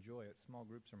really enjoy it. Small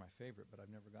groups are my favorite, but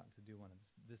I've never gotten to do one in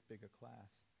this big a class.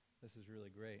 This is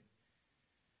really great.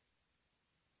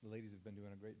 The ladies have been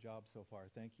doing a great job so far.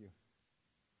 Thank you.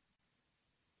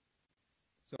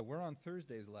 So we're on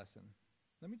Thursday's lesson.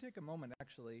 Let me take a moment,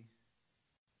 actually,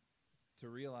 to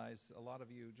realize a lot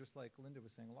of you, just like Linda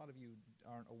was saying, a lot of you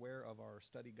aren't aware of our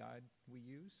study guide we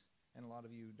use, and a lot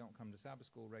of you don't come to Sabbath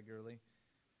school regularly.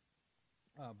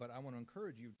 But I want to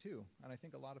encourage you, too. And I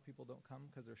think a lot of people don't come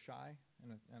because they're shy,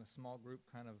 and a small group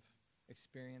kind of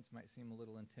experience might seem a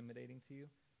little intimidating to you.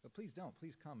 But please don't.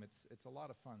 Please come. It's a lot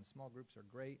of fun. Small groups are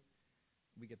great.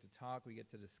 We get to talk. We get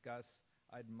to discuss.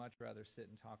 I'd much rather sit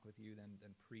and talk with you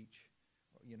than preach,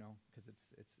 you know, because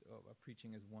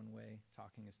preaching is one way,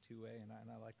 talking is two way, and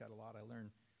I like that a lot. I learn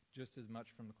just as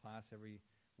much from the class every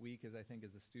week as I think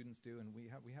as the students do, and we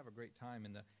have a great time.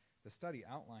 And the study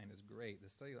outline is great. The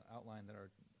study outline that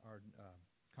our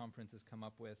conference has come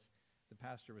up with, the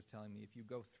pastor was telling me, if you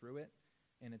go through it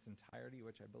in its entirety,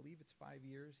 which I believe it's 5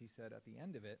 years, he said at the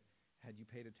end of it, had you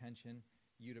paid attention,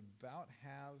 you'd about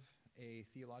have a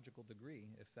theological degree,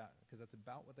 because that's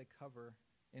about what they cover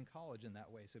in college in that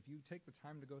way. So if you take the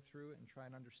time to go through it and try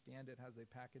and understand it as they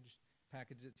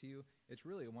package it to you, it's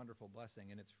really a wonderful blessing,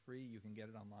 and it's free. You can get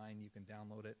it online. You can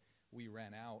download it. We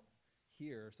ran out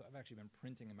here. So I've actually been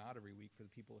printing them out every week for the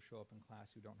people who show up in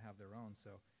class who don't have their own.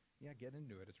 So yeah, get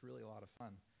into it. It's really a lot of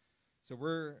fun. So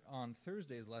we're on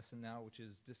Thursday's lesson now, which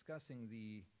is discussing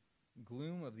the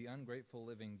gloom of the ungrateful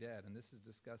living dead. And this is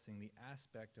discussing the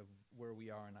aspect of where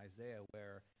we are in Isaiah,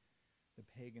 where the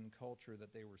pagan culture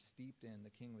that they were steeped in,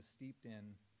 the king was steeped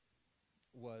in,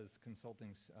 was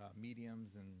consulting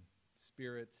mediums and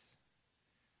spirits.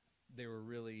 They were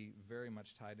really very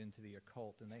much tied into the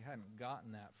occult, and they hadn't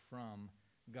gotten that from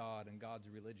God and God's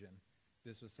religion.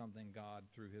 This was something God,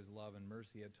 through his love and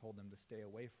mercy, had told them to stay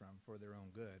away from for their own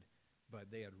good. But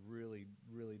they had really,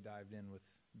 really dived in with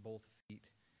both feet.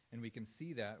 And we can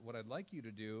see that. What I'd like you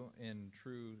to do in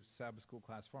true Sabbath school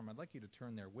class form, I'd like you to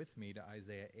turn there with me to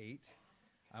Isaiah 8.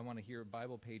 I want to hear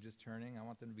Bible pages turning. I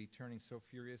want them to be turning so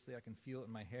furiously I can feel it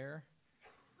in my hair.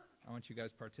 I want you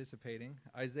guys participating.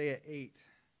 Isaiah 8,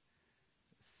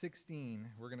 16,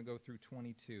 we're going to go through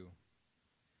 22.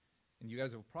 And you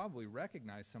guys will probably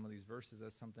recognize some of these verses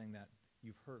as something that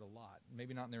you've heard a lot,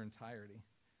 maybe not in their entirety.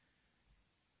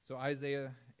 So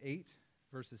Isaiah 8,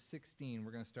 verses 16,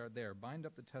 we're going to start there. Bind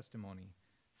up the testimony,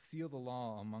 seal the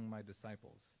law among my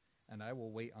disciples, and I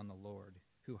will wait on the Lord,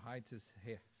 who hides his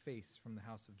face from the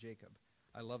house of Jacob.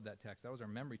 I love that text. That was our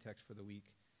memory text for the week.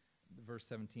 Verse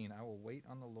 17, I will wait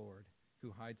on the Lord,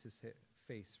 who hides his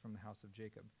face from the house of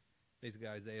Jacob. Basically,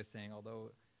 Isaiah is saying,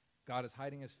 although God is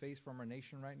hiding his face from our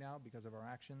nation right now because of our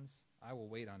actions, I will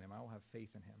wait on him. I will have faith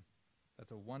in him.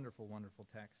 That's a wonderful, wonderful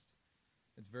text.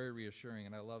 It's very reassuring,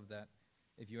 and I love that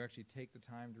if you actually take the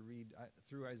time to read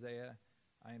through Isaiah,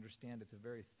 I understand it's a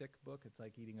very thick book. It's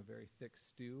like eating a very thick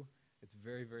stew. It's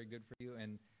very, very good for you.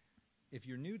 And if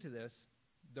you're new to this,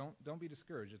 don't be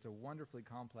discouraged. It's a wonderfully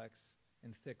complex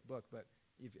and thick book, but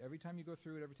if every time you go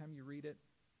through it, every time you read it,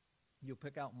 you'll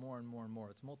pick out more and more and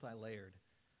more. It's multi-layered.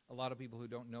 A lot of people who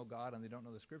don't know God and they don't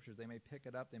know the scriptures, they may pick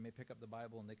it up, they may pick up the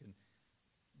Bible, and they can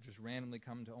just randomly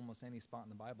come to almost any spot in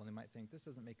the Bible, and they might think, this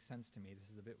doesn't make sense to me. This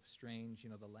is a bit strange.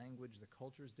 The language, the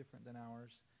culture is different than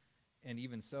ours. And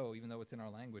even so, even though it's in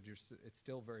our language, it's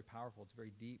still very powerful. It's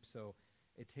very deep. So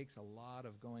it takes a lot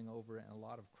of going over it and a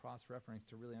lot of cross-reference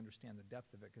to really understand the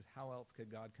depth of it, because how else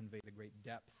could God convey the great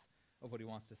depth of what he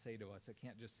wants to say to us? It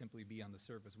can't just simply be on the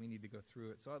surface. We need to go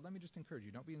through it. So let me just encourage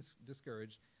you, don't be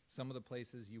discouraged. Some of the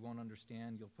places you won't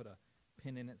understand, you'll put a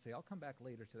pin in it, say, I'll come back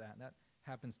later to that. And that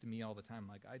happens to me all the time.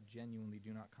 Like, I genuinely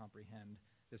do not comprehend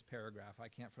this paragraph. I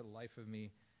can't for the life of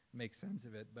me make sense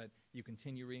of it. But you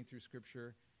continue reading through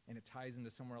Scripture, and it ties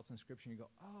into somewhere else in Scripture, and you go,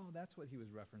 oh, that's what he was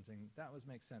referencing. That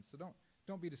makes sense. So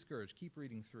don't be discouraged. Keep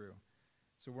reading through.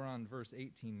 So we're on verse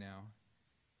 18 now.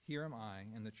 Here am I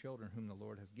and the children whom the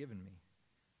Lord has given me.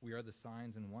 We are the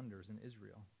signs and wonders in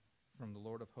Israel, from the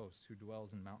Lord of hosts who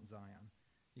dwells in Mount Zion.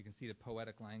 You can see the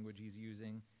poetic language he's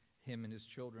using. Him and his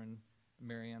children,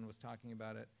 Marianne was talking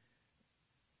about it.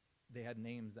 They had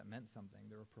names that meant something.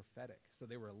 They were prophetic. So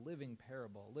they were a living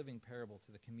parable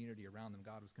to the community around them.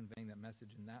 God was conveying that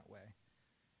message in that way.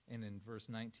 And in verse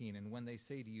 19, and when they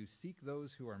say to you, seek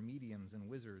those who are mediums and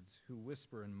wizards, who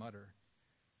whisper and mutter,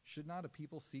 should not a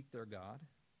people seek their God?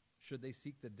 Should they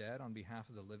seek the dead on behalf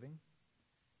of the living?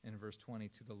 In verse 20,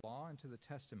 to the law and to the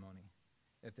testimony,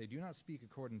 if they do not speak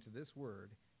according to this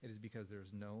word, it is because there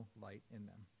is no light in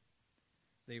them.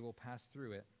 They will pass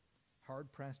through it,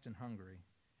 hard-pressed and hungry,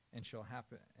 and it shall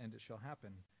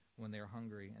happen when they are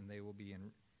hungry, and they will be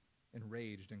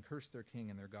enraged and curse their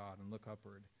king and their God and look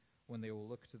upward, when they will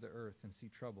look to the earth and see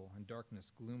trouble and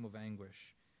darkness, gloom of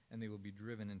anguish, and they will be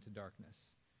driven into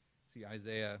darkness. See,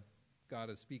 God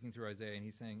is speaking through Isaiah, and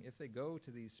he's saying, if they go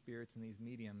to these spirits and these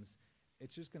mediums,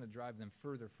 it's just going to drive them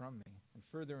further from me and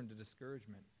further into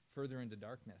discouragement, further into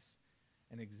darkness.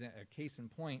 And a case in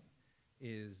point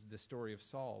is the story of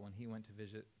Saul when he went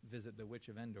to visit the witch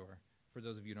of Endor. For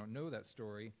those of you who don't know that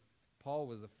story, Paul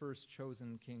was the first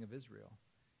chosen king of Israel.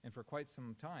 And for quite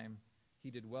some time,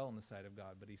 he did well in the sight of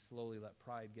God, but he slowly let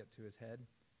pride get to his head,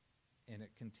 and it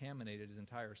contaminated his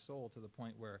entire soul to the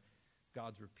point where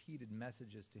God's repeated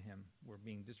messages to him were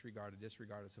being disregarded.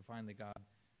 So finally God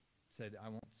said, I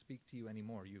won't speak to you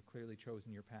anymore. You've clearly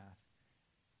chosen your path.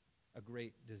 A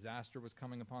great disaster was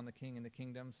coming upon the king and the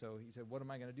kingdom. So he said, what am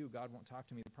I going to do? God won't talk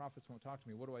to me. The prophets won't talk to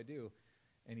me. What do I do?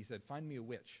 And he said, find me a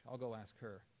witch. I'll go ask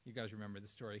her. You guys remember the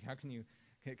story. How can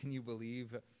you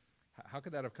believe? How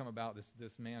could that have come about,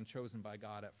 this man chosen by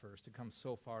God at first, to come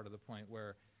so far to the point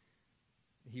where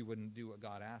he wouldn't do what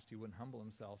God asked? He wouldn't humble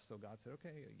himself. So God said,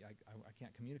 okay, I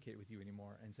can't communicate with you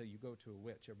anymore. And so you go to a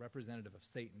witch, a representative of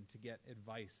Satan, to get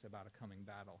advice about a coming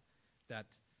battle. That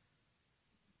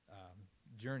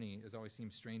journey has always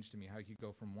seemed strange to me, how you could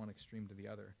go from one extreme to the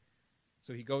other.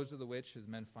 So he goes to the witch. His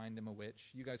men find him a witch.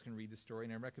 You guys can read the story,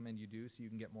 and I recommend you do so you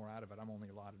can get more out of it. I'm only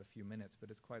allotted a few minutes, but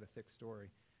it's quite a thick story.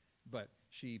 But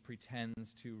she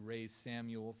pretends to raise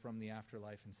Samuel from the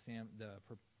afterlife, and the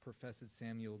professed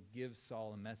Samuel gives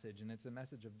Saul a message, and it's a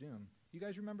message of doom. You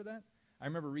guys remember that? I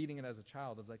remember reading it as a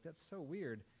child. I was like, that's so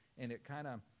weird, and it kind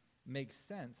of makes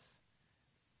sense.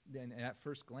 And at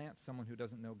first glance, someone who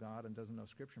doesn't know God and doesn't know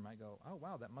Scripture might go, oh,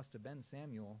 wow, that must have been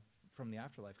Samuel from the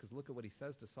afterlife, because look at what he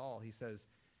says to Saul. He says,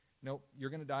 nope,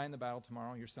 you're going to die in the battle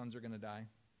tomorrow. Your sons are going to die.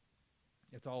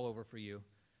 It's all over for you.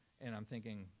 And I'm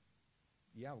thinking,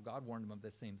 yeah, well, God warned him of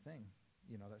the same thing.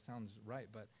 You know, that sounds right.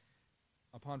 But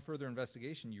upon further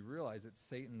investigation, you realize it's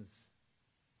Satan's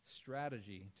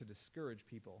strategy to discourage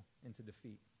people into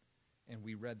defeat. And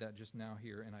we read that just now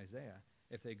here in Isaiah.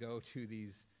 If they go to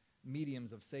these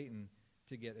mediums of Satan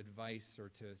to get advice or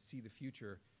to see the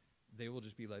future, they will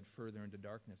just be led further into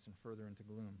darkness and further into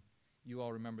gloom. You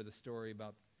all remember the story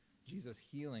about Jesus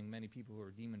healing many people who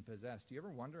are demon-possessed. Do you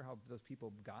ever wonder how those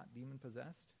people got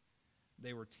demon-possessed?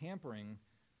 They were tampering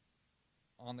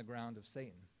on the ground of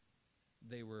Satan.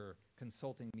 They were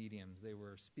consulting mediums. They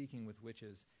were speaking with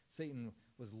witches. Satan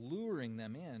was luring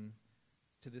them in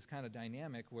to this kind of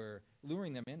dynamic where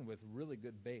luring them in with really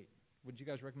good bait. Would you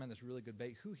guys recommend this really good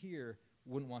bait? Who here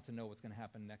wouldn't want to know what's going to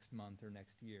happen next month or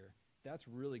next year? That's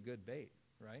really good bait,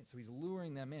 right? So he's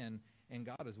luring them in, and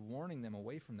God is warning them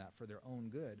away from that for their own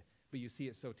good. But you see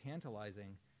it so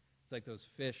tantalizing. It's like those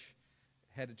fish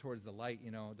headed towards the light, you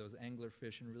know, those angler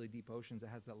fish in really deep oceans that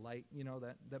has that light, you know,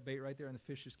 that bait right there, and the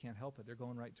fish just can't help it. They're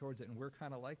going right towards it, and we're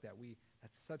kind of like that.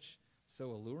 That's so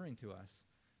alluring to us.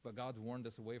 But God's warned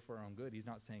us away for our own good. He's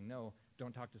not saying, no,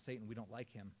 don't talk to Satan. We don't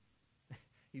like him.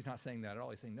 He's not saying that at all.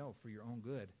 He's saying, no, for your own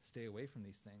good, stay away from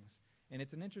these things. And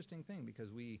it's an interesting thing because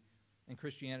in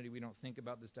Christianity, we don't think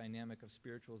about this dynamic of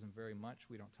spiritualism very much.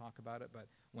 We don't talk about it. But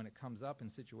when it comes up in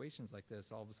situations like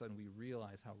this, all of a sudden we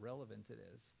realize how relevant it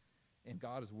is. And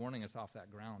God is warning us off that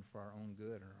ground for our own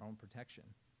good and our own protection.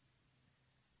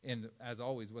 And as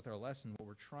always with our lesson, what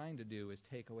we're trying to do is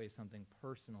take away something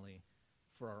personally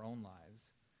for our own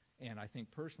lives. And I think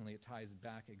personally it ties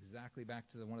exactly back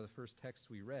to one of the first texts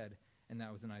we read, and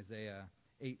that was in Isaiah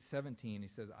 8:17. He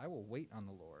says, I will wait on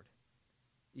the Lord,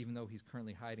 even though he's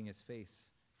currently hiding his face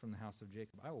from the house of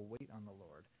Jacob. I will wait on the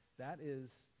Lord.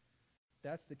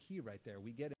 That's the key right there.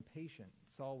 We get impatient.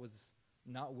 Saul was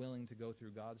not willing to go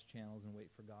through God's channels and wait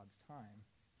for God's time.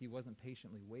 He wasn't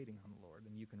patiently waiting on the Lord.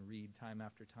 And you can read time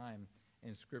after time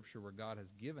in Scripture where God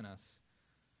has given us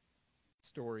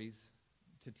stories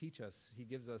to teach us. He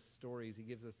gives us stories. He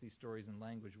gives us these stories in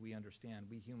language we understand.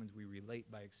 We humans, we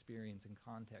relate by experience and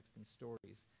context and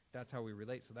stories. That's how we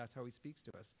relate, so that's how he speaks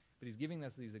to us. But he's giving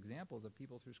us these examples of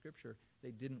people through Scripture.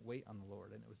 They didn't wait on the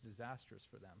Lord, and it was disastrous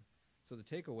for them. So the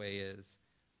takeaway is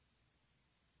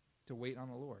to wait on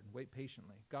the Lord, wait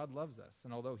patiently. God loves us,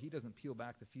 and although he doesn't peel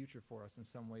back the future for us in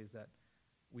some ways that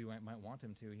we might want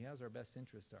him to, he has our best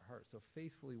interest at heart. So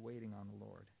faithfully waiting on the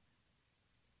Lord.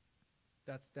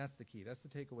 That's the key. That's the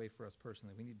takeaway for us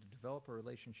personally. We need to develop a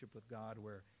relationship with God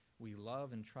where we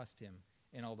love and trust him.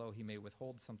 And although he may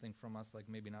withhold something from us, like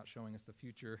maybe not showing us the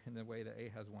future in the way that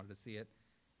Ahaz wanted to see it,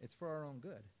 it's for our own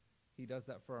good. He does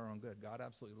that for our own good. God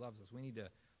absolutely loves us. We need to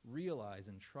realize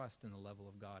and trust in the level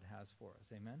of God has for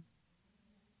us. Amen?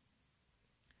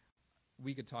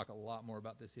 We could talk a lot more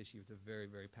about this issue. It's a very,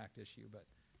 very packed issue, but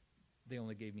they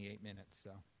only gave me 8 minutes,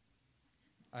 so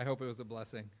I hope it was a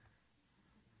blessing.